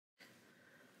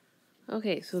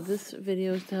Okay, so this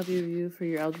video is to help you review for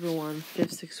your Algebra 1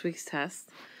 5th 6 weeks test.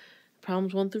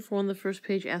 Problems 1 through 4 on the first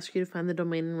page ask you to find the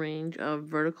domain and range of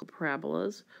vertical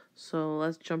parabolas. So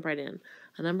let's jump right in.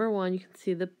 On number 1, you can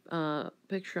see the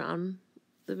picture on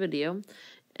the video,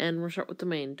 and we'll start with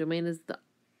domain. Domain is the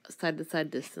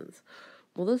side-to-side distance.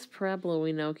 Well, this parabola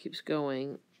we know keeps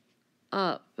going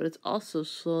up, but it's also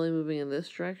slowly moving in this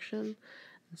direction.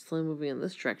 Slowly moving in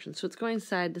this direction. So it's going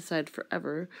side to side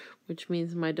forever, which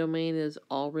means my domain is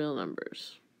all real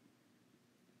numbers.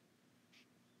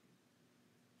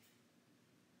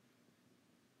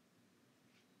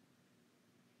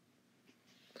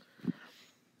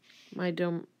 My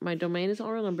domain is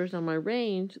all real numbers. Now my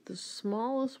range, the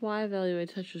smallest y value I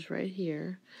touch is right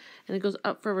here, and it goes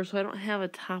up forever, so I don't have a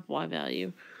top y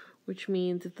value, which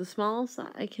means if the smallest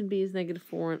I can be is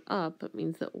 -4 and up, it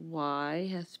means that y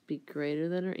has to be greater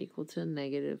than or equal to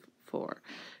 -4.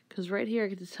 Because right here I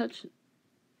get to touch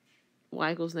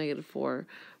y equals -4,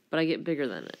 but I get bigger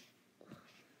than it.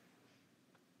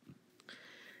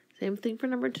 Same thing for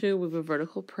number 2. We have a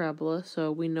vertical parabola,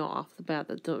 so we know off the bat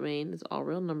that domain is all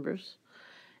real numbers.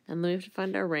 And then we have to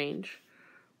find our range.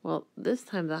 Well, this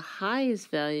time the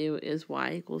highest value is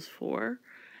y equals 4,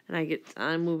 and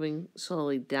I'm moving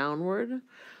slowly downward,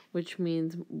 which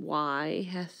means y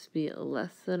has to be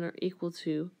less than or equal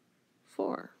to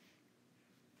 4.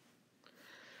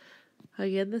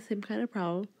 Again, the same kind of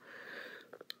problem.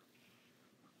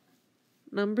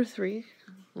 Number 3,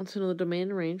 let's know the domain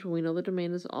and range. Well, we know the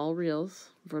domain is all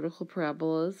reals. Vertical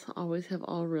parabolas always have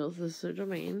all reals as their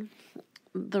domain.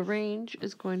 The range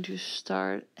is going to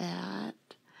start at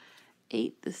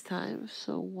 8 this time,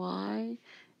 so y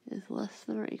is less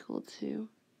than or equal to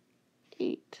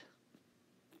 8.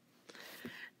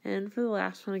 And for the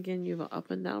last one, again, you have an up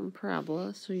and down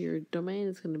parabola, so your domain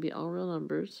is going to be all real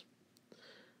numbers.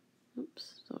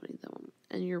 Oops, don't need that one.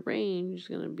 And your range is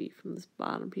going to be from this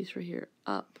bottom piece right here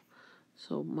up.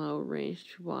 So my range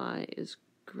to y is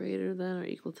greater than or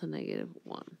equal to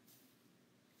 -1.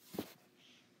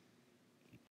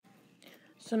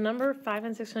 So number 5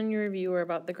 and 6 on your review are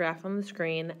about the graph on the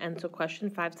screen. And so question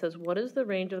 5 says, what is the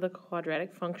range of the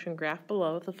quadratic function graph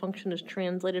below if the function is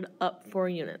translated up 4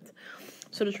 units?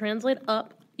 So to translate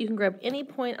up, you can grab any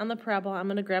point on the parabola. I'm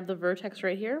going to grab the vertex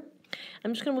right here.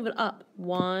 I'm just going to move it up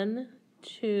 1,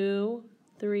 2,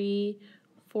 3,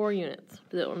 4 units.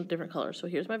 Do that one with different colors. So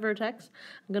here's my vertex.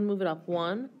 I'm going to move it up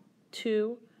 1,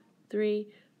 2,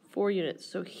 3, 4 units.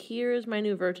 So here's my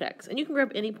new vertex. And you can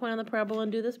grab any point on the parabola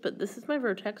and do this, but this is my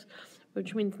vertex,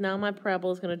 which means now my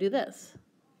parabola is going to do this.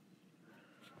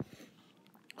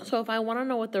 So if I want to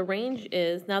know what the range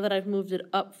is, now that I've moved it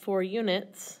up 4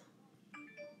 units,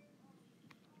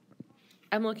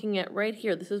 I'm looking at right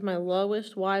here. This is my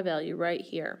lowest y value right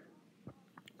here,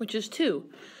 which is 2.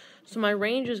 So my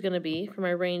range is going to be, for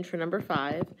my range for number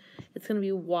 5, it's going to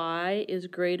be y is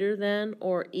greater than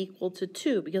or equal to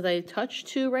 2, because I touch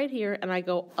 2 right here and I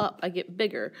go up, I get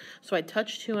bigger. So I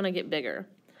touch 2 and I get bigger.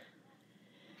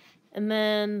 And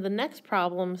then the next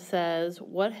problem says,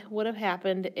 what would have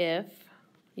happened if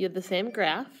you had the same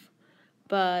graph,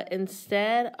 but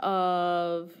instead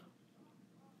of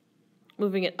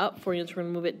moving it up 4 units, we're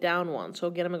going to move it down 1. So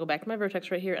again, I'm going to go back to my vertex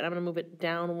right here, and I'm going to move it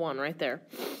down 1 right there.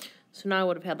 So now I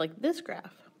would have had like this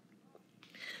graph.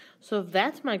 So if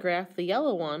that's my graph, the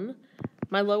yellow one,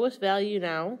 my lowest value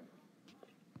now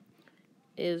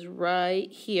is right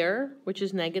here, which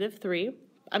is -3.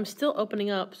 I'm still opening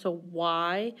up, so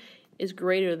y is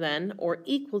greater than or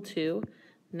equal to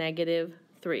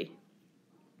 -3.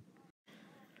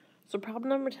 So problem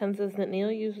number 10 says that Neil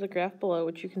used the graph below,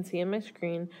 which you can see on my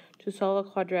screen, to solve a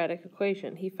quadratic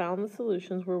equation. He found the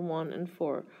solutions were 1 and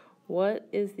 4. What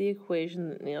is the equation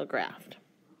that Neil graphed?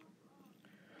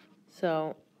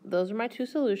 So those are my two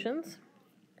solutions.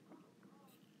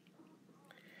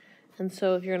 And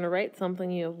so if you're going to write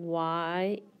something, you have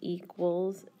y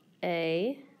equals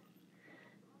a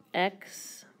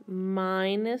x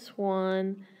minus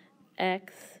 1,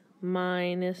 x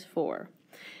minus 4.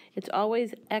 It's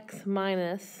always x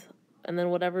minus, and then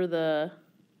whatever the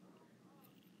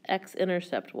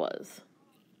x-intercept was.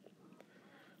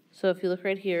 So if you look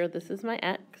right here, this is my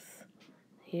x,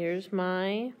 here's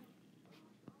my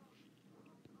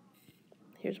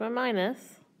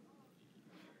minus,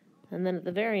 and then at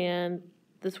the very end,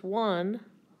 this 1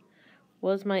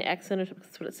 was my x-intercept.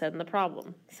 That's what it said in the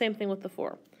problem. Same thing with the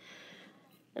 4.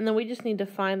 And then we just need to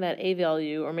find that a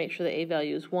value, or make sure the a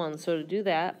value is 1. So to do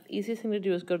that, easiest thing to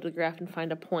do is go to the graph and find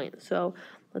a point. So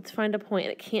let's find a point,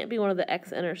 and it can't be one of the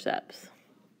x-intercepts.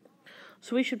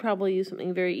 So we should probably use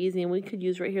something very easy, and we could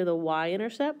use right here the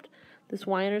y-intercept. This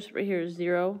y-intercept right here is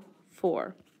 0,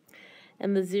 4.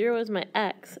 And the 0 is my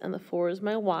x, and the 4 is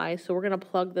my y, so we're going to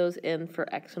plug those in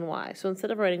for x and y. So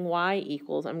instead of writing y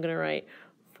equals, I'm going to write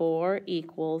 4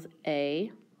 equals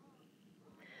a.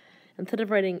 Instead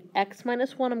of writing x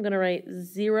minus 1, I'm going to write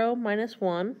 0 minus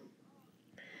 1.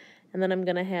 And then I'm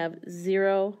going to have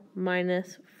 0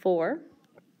 minus 4.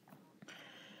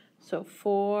 So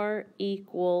 4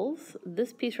 equals,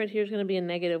 this piece right here is going to be a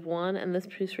negative 1, and this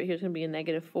piece right here is going to be a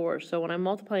negative 4. So when I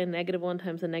multiply a negative 1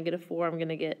 times a negative 4, I'm going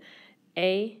to get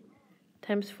a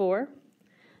times 4. And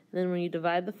then when you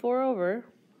divide the 4 over,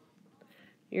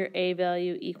 your a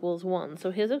value equals 1.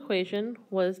 So his equation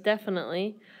was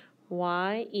definitely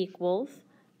y equals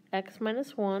x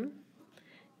minus 1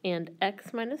 and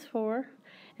x minus 4.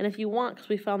 And if you want, because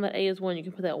we found that a is 1, you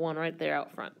can put that 1 right there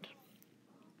out front.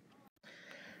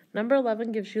 Number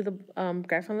 11 gives you the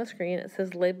graph on the screen. It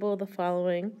says label the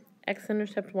following: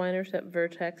 x-intercept, y-intercept,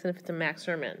 vertex, and if it's a max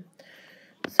or min.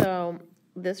 So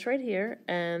this right here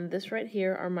and this right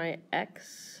here are my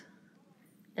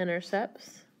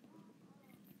x-intercepts.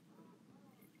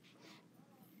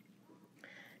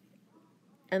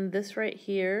 And this right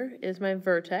here is my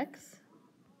vertex.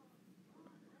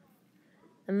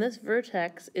 And this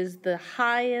vertex is the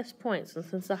highest point. So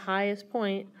since the highest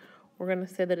point, we're going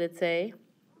to say that it's a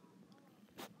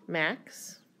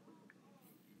max.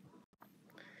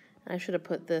 I should have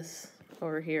put this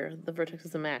over here. The vertex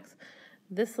is a max.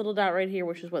 This little dot right here,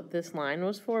 which is what this line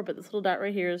was for, but this little dot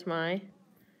right here is my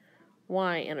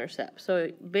y-intercept.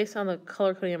 So based on the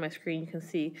color coding on my screen, you can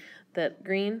see that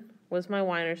green was my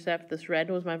y-intercept, this red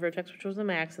was my vertex, which was the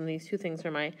max, and these two things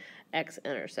are my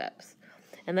x-intercepts.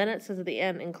 And then it says at the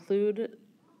end, include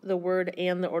the word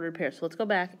and the ordered pair. So let's go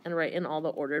back and write in all the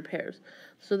ordered pairs.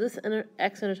 So this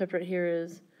x-intercept right here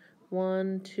is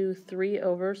 1, 2, 3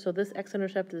 over. So this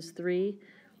x-intercept is 3,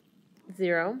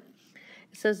 0.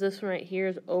 It says this one right here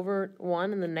is over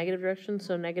 1 in the negative direction,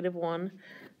 so negative 1,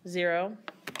 0.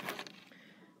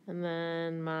 And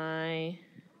then my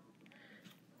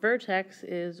vertex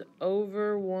is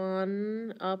over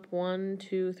 1, up 1,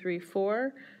 2, 3,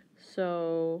 4.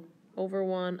 So over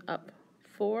 1, up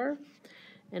 4.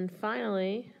 And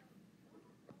finally,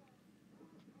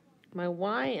 my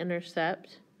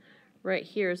y-intercept right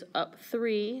here is up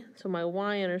 3, so my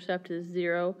y-intercept is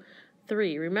 0,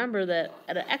 3. Remember that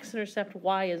at an x-intercept,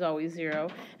 y is always 0,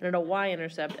 and at a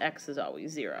y-intercept, x is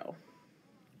always 0.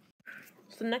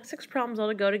 So the next 6 problems all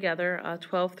to go together,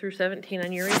 12 through 17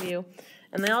 on your review,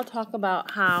 and they all talk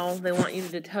about how they want you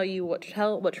to tell you what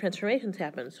transformations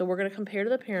happen. So we're going to compare to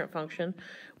the parent function,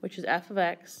 which is f of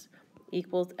x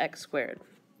equals x squared.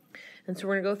 And so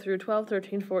we're going to go through 12,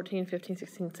 13, 14, 15,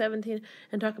 16, 17,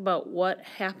 and talk about what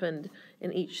happened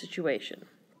in each situation.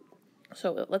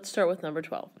 So let's start with number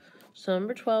 12. So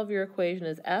number 12, your equation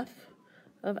is f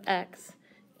of x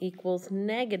equals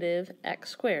negative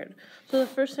x squared. So the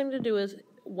first thing to do is,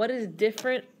 what is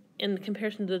different in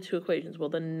comparison to the two equations? Well,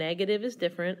 the negative is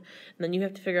different, and then you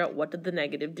have to figure out what did the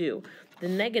negative do. The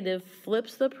negative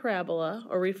flips the parabola,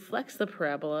 or reflects the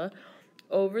parabola,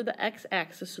 over the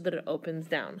x-axis so that it opens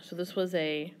down. So this was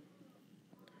a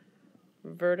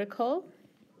vertical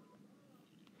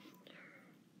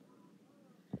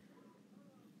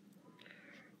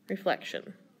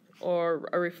reflection, or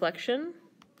a reflection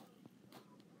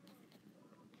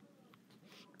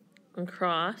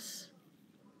across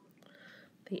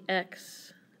the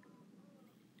x-axis.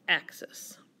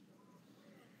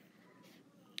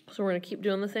 So we're going to keep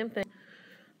doing the same thing.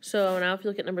 So now if you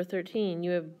look at number 13,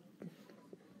 you have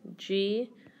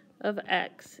g of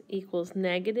x equals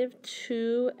negative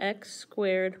 2x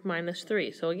squared minus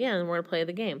 3. So again, we're going to play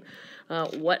the game.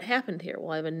 What happened here?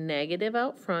 Well, I have a negative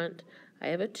out front, I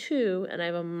have a 2, and I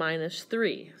have a minus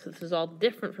 3. So this is all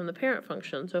different from the parent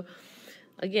function. So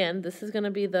again, this is going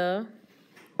to be the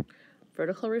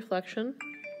vertical reflection.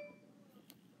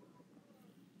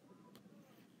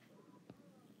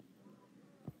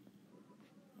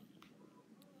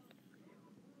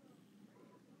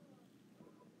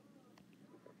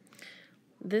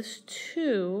 This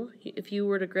 2, if you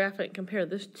were to graph it and compare,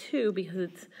 this 2, because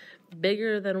it's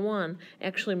bigger than 1,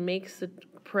 actually makes the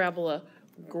parabola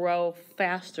grow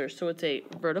faster. So it's a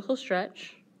vertical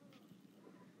stretch.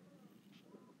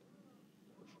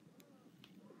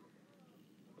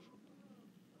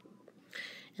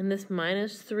 And this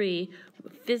minus 3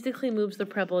 physically moves the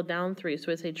parabola down 3.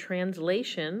 So it's a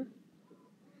translation.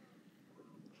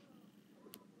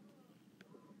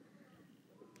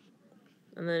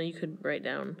 And then you could write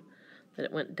down that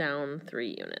it went down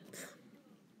 3 units.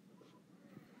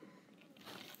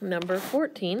 Number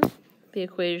 14, the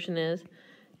equation is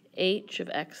h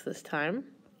of x this time.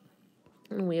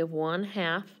 And we have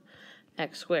 1/2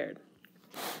 x squared.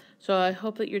 So I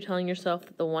hope that you're telling yourself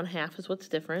that the 1/2 is what's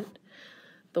different.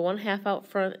 The 1/2 out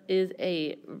front is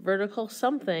a vertical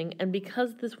something, and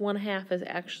because this 1/2 is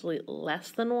actually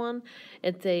less than 1,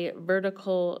 it's a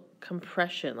vertical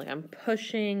compression, like I'm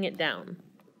pushing it down.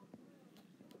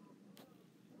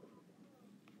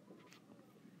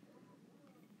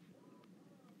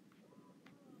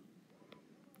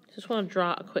 Just want to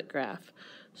draw a quick graph.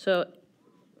 So,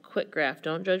 quick graph,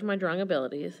 don't judge my drawing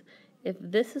abilities. If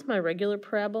this is my regular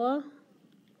parabola,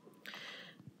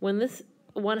 when this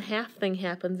 1/2 thing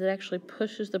happens, it actually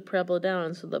pushes the parabola down,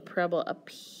 and so the parabola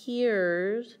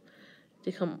appears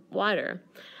to become wider.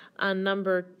 On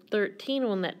number 13,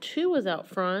 when that 2 was out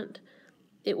front,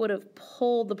 it would have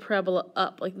pulled the parabola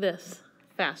up like this,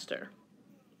 faster.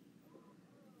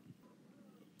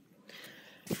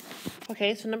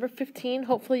 Okay, so number 15,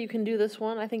 hopefully you can do this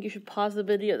one. I think you should pause the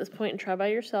video at this point and try by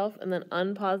yourself, and then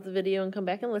unpause the video and come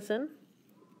back and listen.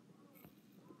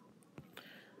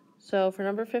 So for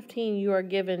number 15, you are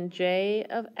given j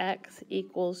of x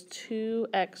equals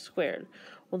 2x squared.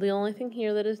 Well, the only thing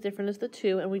here that is different is the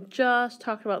 2, and we just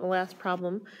talked about in the last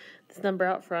problem, this number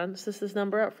out front. Since this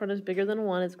number out front is bigger than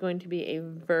 1, it's going to be a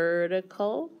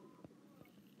vertical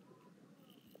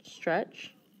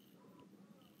stretch.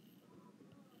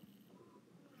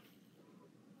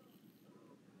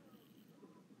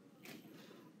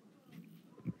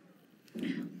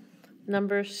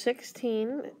 Number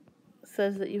 16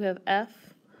 says that you have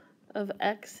f of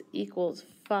x equals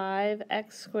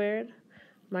 5x squared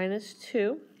minus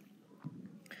 2.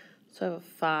 So I have a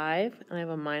 5 and I have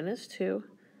a minus 2.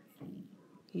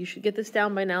 You should get this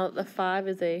down by now that the 5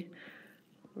 is a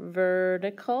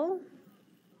vertical.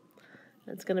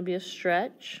 It's going to be a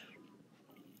stretch.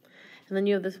 And then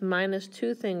you have this minus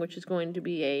 2 thing, which is going to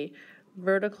be a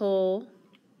vertical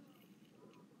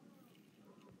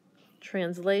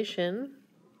translation.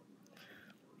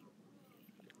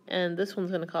 And this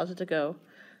one's going to cause it to go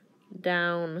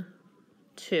down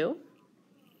 2.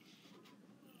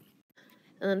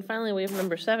 And then finally we have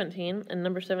number 17, and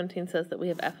number 17 says that we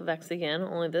have f of x again,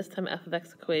 only this time f of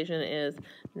x equation is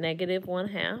negative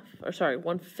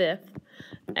 1/5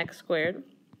 x squared.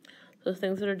 Those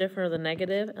things that are different are the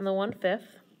negative and the 1/5.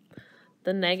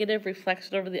 The negative reflects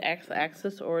it over the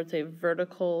x-axis, or it's a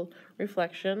vertical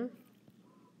reflection.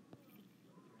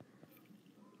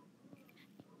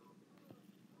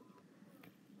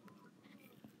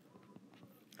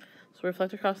 So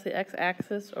reflect across the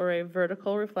x-axis, or a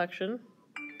vertical reflection.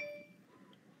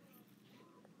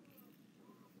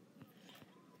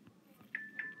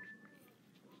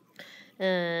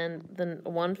 And then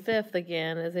 1/5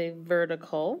 again is a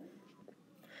vertical,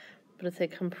 but it's a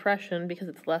compression because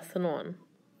it's less than 1.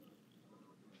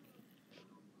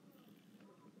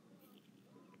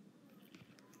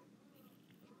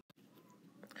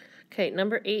 Okay,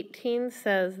 number 18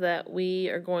 says that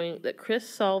Chris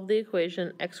solved the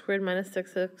equation x squared minus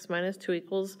 6x minus 2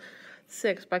 equals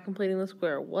 6 by completing the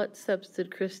square. What steps did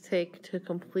Chris take to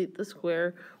complete the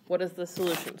square? What is the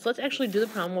solution? So let's actually do the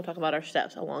problem. We'll talk about our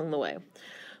steps along the way.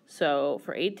 So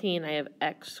for 18, I have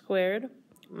x squared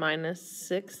minus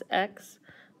 6x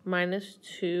minus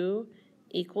 2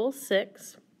 equals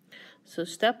 6. So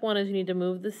step 1 is you need to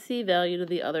move the c value to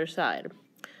the other side.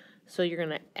 So you're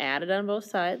going to add it on both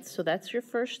sides. So that's your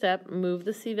first step. Move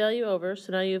the c value over.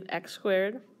 So now you have x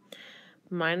squared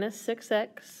minus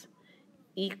 6x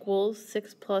equals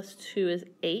 6 plus 2 is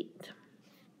 8.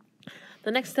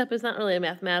 The next step is not really a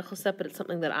mathematical step, but it's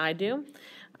something that I do.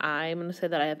 I'm going to say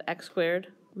that I have x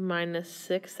squared minus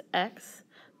 6x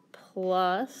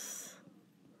plus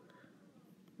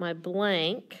my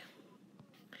blank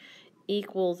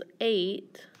equals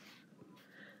 8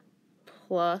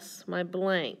 plus my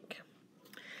blank.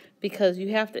 Because you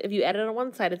have to, if you add it on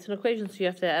one side, it's an equation, so you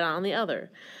have to add it on the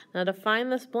other. Now to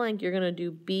find this blank, you're going to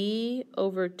do b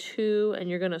over 2, and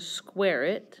you're going to square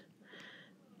it.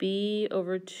 B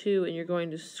over 2, and you're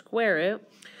going to square it.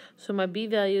 So my b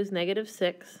value is negative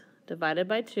 6 divided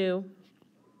by 2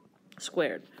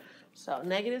 squared. So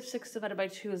negative 6 divided by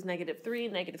 2 is negative 3.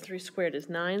 Negative 3 squared is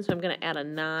 9, so I'm going to add a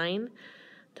 9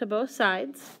 to both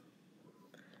sides.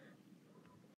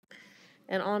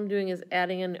 And all I'm doing is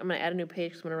adding in, I'm going to add a new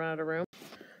page because I'm going to run out of room.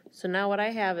 So now what I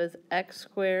have is x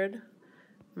squared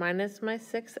minus my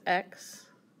 6x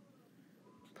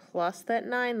plus that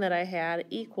 9 that I had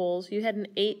equals, you had an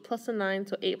 8 plus a 9,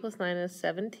 so 8 plus 9 is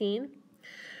 17.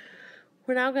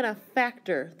 We're now going to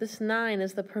factor. This 9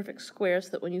 is the perfect square,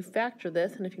 so that when you factor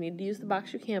this, and if you need to use the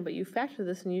box you can, but you factor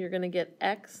this and you're going to get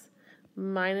x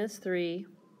minus 3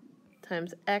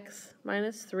 times x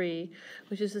minus 3,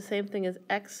 which is the same thing as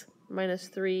x minus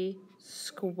 3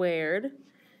 squared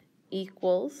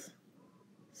equals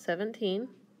 17.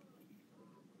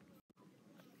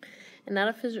 And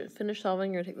now to finish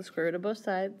solving, you're going to take the square root of both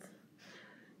sides.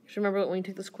 Just remember, when you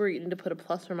take the square root, you need to put a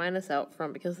plus or minus out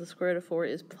front because the square root of 4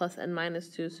 is plus n minus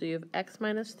 2. So you have x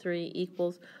minus 3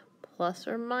 equals plus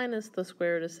or minus the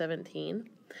square root of 17.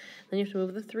 Then you have to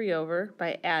move the 3 over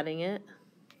by adding it.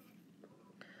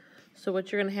 So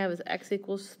what you're going to have is x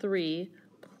equals 3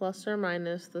 plus or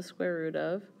minus the square root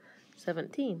of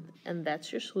 17. And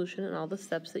that's your solution in all the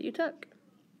steps that you took.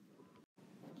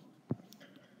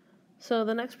 So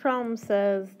the next problem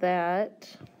says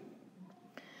that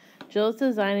Jill is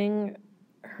designing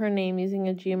her name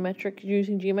using geometric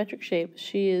shapes.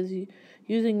 She is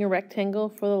using a rectangle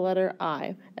for the letter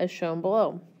I, as shown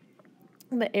below.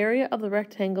 The area of the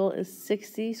rectangle is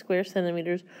 60 square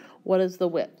centimeters. What is the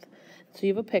width? So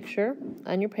you have a picture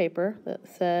on your paper that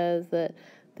says that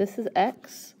this is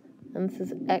x, and this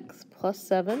is x plus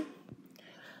 7.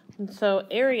 And so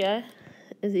area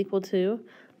is equal to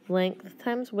length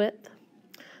times width.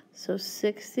 So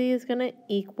 60 is going to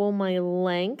equal my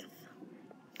length,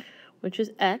 which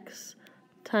is x,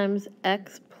 times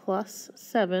x plus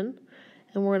 7.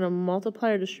 And we're going to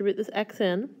multiply or distribute this x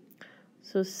in.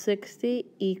 So 60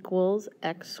 equals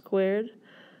x squared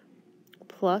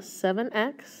plus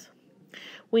 7x.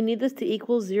 We need this to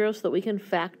equal 0 so that we can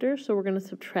factor. So we're going to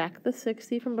subtract the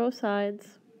 60 from both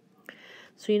sides.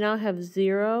 So you now have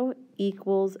 0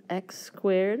 equals x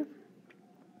squared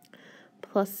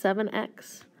plus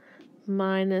 7x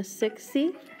minus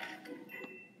 60.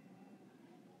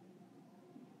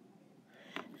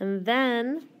 And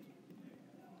then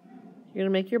you're going to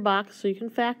make your box so you can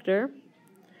factor.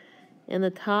 In the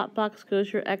top box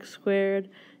goes your x squared,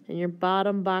 and your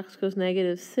bottom box goes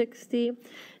negative 60.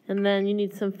 And then you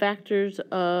need some factors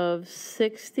of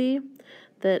 60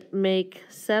 that make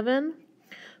 7.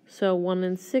 So 1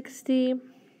 and 60,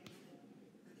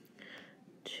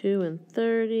 2 and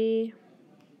 30,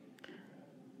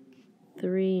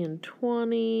 3 and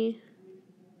 20,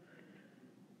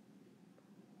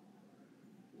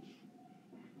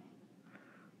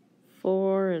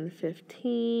 4 and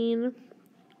 15.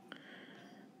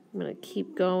 I'm going to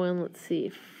keep going. Let's see,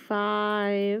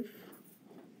 5.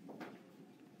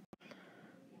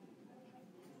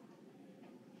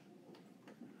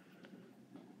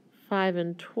 5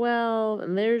 and 12,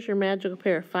 and there's your magical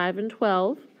pair, 5 and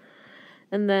 12.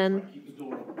 And then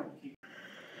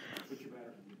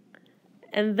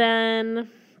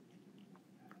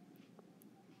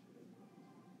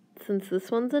since this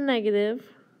one's a negative,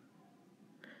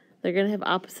 they're going to have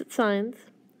opposite signs.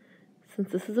 Since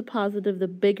this is a positive, the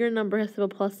bigger number has to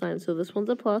have a plus sign. So this one's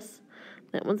a plus,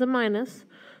 that one's a minus.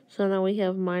 So now we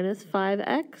have minus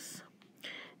 5x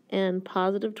and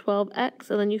positive 12x,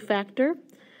 and then you factor.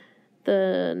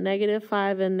 The negative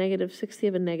 5 and negative 60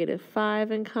 have a negative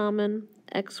 5 in common.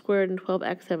 X squared and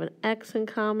 12x have an x in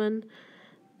common.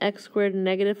 X squared and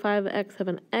negative 5x have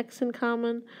an x in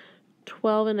common.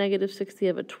 12 and negative 60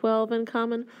 have a 12 in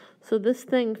common. So this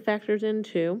thing factors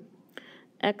into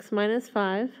x minus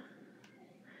 5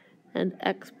 and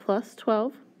x plus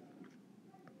 12.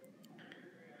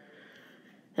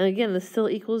 And again, this still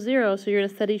equals 0, so you're going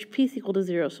to set each piece equal to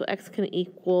 0. So x can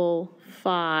equal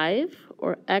 5,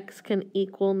 or x can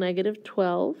equal negative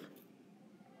 12.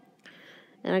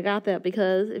 And I got that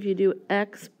because if you do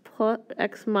x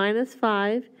minus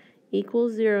 5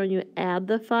 equals 0, and you add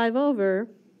the 5 over,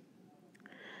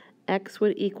 x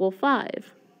would equal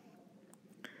 5.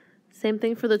 Same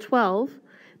thing for the 12.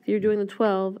 If you're doing the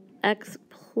 12, x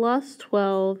plus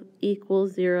 12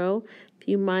 equals 0. If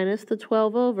you minus the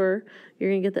 12 over, you're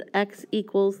going to get that x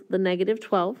equals the negative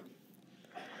 12.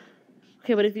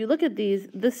 Okay, but if you look at these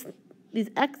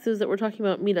x's that we're talking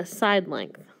about meet a side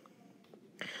length.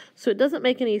 So it doesn't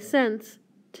make any sense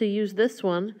to use this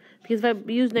one, because if I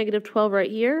use negative 12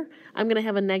 right here, I'm going to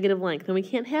have a negative length, and we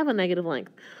can't have a negative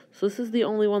length. So this is the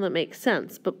only one that makes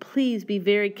sense, but please be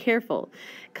very careful,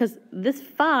 because this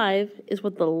 5 is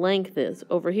what the length is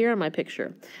over here in my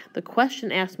picture. The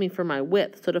question asked me for my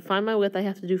width, so to find my width, I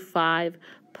have to do 5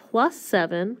 plus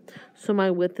 7, so my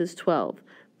width is 12.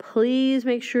 Please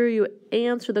make sure you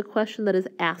answer the question that is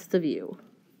asked of you.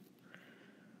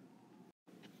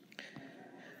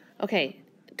 Okay.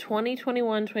 20,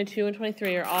 21, 22, and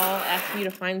 23 are all asking you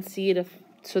to find C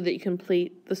so that you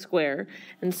complete the square.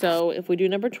 And so if we do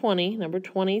number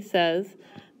 20 says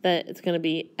that it's going to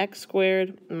be x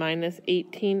squared minus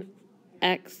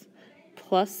 18x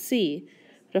plus C.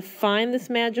 To find this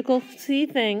magical C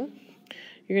thing,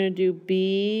 you're going to do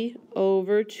B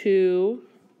over 2,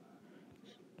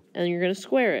 and you're going to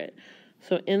square it.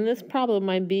 So in this problem,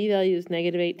 my b value is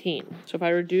negative 18. So if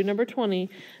I were to do number 20,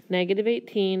 negative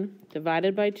 18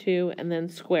 divided by 2, and then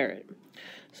square it.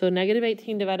 So negative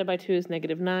 18 divided by 2 is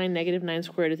negative 9. Negative 9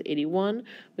 squared is 81,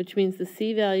 which means the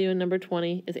c value in number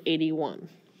 20 is 81.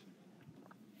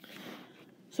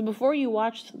 So before you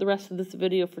watch the rest of this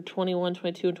video for 21,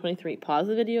 22, and 23, pause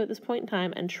the video at this point in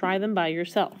time and try them by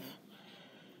yourself.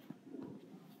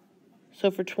 So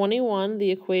for 21,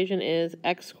 the equation is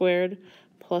x squared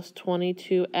plus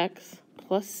 22x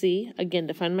plus c. Again,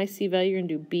 to find my c value, you're going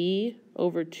to do b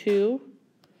over 2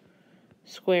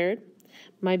 squared.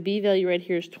 My b value right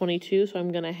here is 22, so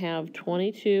I'm going to have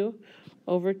 22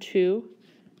 over 2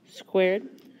 squared. You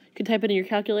can type it in your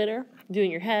calculator, do it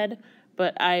in your head,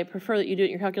 but I prefer that you do it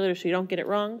in your calculator so you don't get it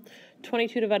wrong.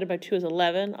 22 divided by 2 is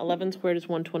 11. 11 squared is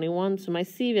 121, so my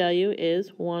c value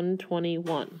is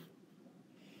 121.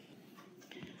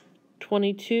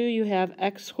 22, you have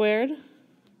x squared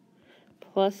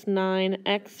plus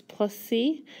 9x plus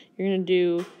c. You're going to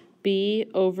do b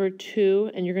over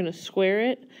 2, and you're going to square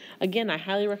it. Again, I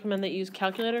highly recommend that you use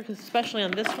calculator, because especially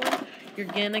on this one, you're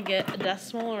going to get a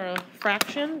decimal or a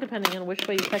fraction, depending on which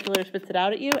way your calculator spits it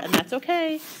out at you, and that's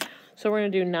okay. So we're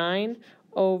going to do 9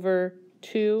 over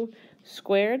 2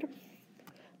 squared.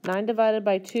 9 divided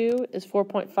by 2 is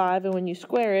 4.5, and when you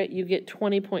square it, you get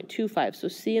 20.25. So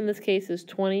c in this case is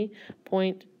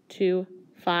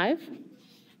 20.25.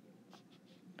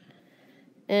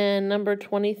 And number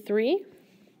 23,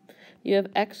 you have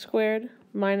x squared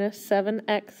minus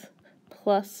 7x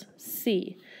plus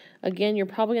c. Again, you're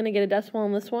probably going to get a decimal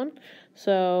on this one.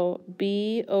 So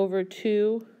b over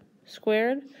 2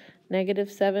 squared, negative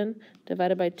 7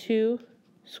 divided by 2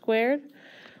 squared.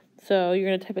 So you're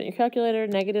going to type it in your calculator.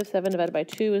 Negative 7 divided by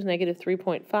 2 is negative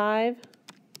 3.5.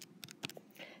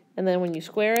 And then when you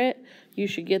square it, you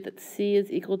should get that c is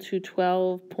equal to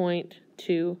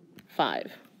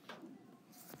 12.25.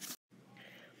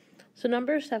 So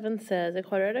number 7 says a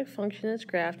quadratic function is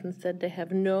graphed and said to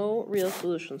have no real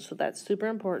solutions. So that's super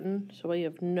important. So we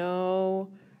have no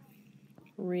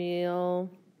real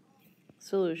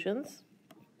solutions.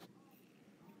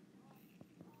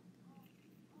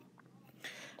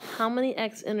 How many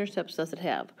x-intercepts does it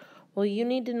have? Well, you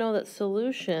need to know that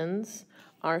solutions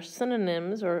are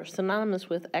synonyms or synonymous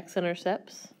with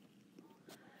x-intercepts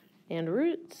and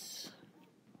roots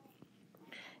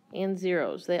and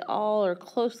zeros. They all are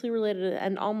closely related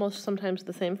and almost sometimes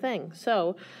the same thing.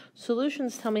 So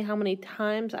solutions tell me how many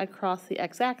times I cross the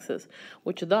x-axis,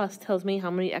 which thus tells me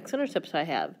how many x-intercepts I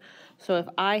have. So if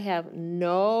I have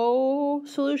no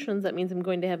solutions, that means I'm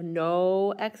going to have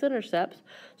no x-intercepts.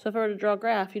 So if I were to draw a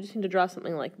graph, you just need to draw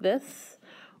something like this,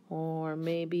 or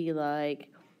maybe like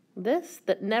this,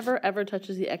 that never ever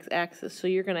touches the x-axis. So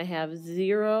you're going to have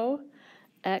 0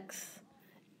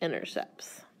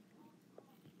 x-intercepts.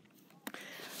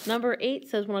 Number 8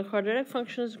 says when a quadratic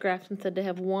function is graphed and said to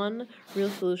have one real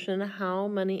solution, how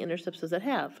many intercepts does it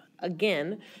have?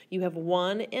 Again, you have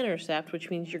one intercept,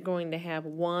 which means you're going to have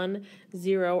 1,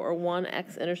 0, or 1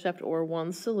 x-intercept or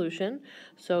one solution.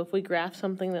 So if we graph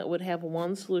something that would have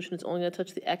one solution, it's only going to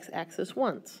touch the x-axis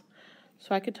once.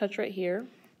 So I could touch right here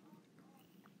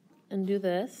and do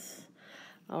this.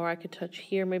 Or I could touch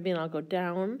here maybe and I'll go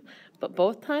down. But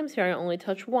both times here I only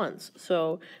touch once.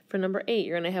 So for number 8,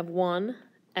 you're going to have 1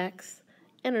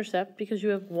 x-intercept because you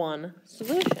have one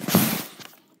solution.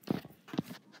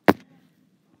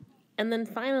 And then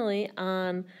finally,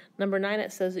 on number 9,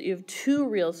 it says that you have 2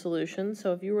 real solutions.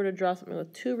 So if you were to draw something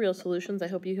with 2 real solutions, I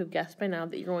hope you have guessed by now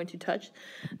that you're going to touch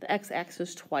the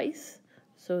x-axis twice.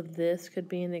 So this could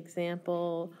be an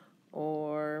example,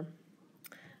 or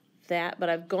that. But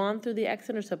I've gone through the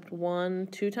x-intercept 1,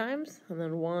 2 times, and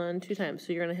then 1, 2 times.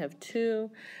 So you're going to have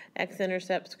 2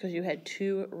 x-intercepts because you had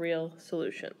 2 real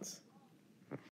solutions.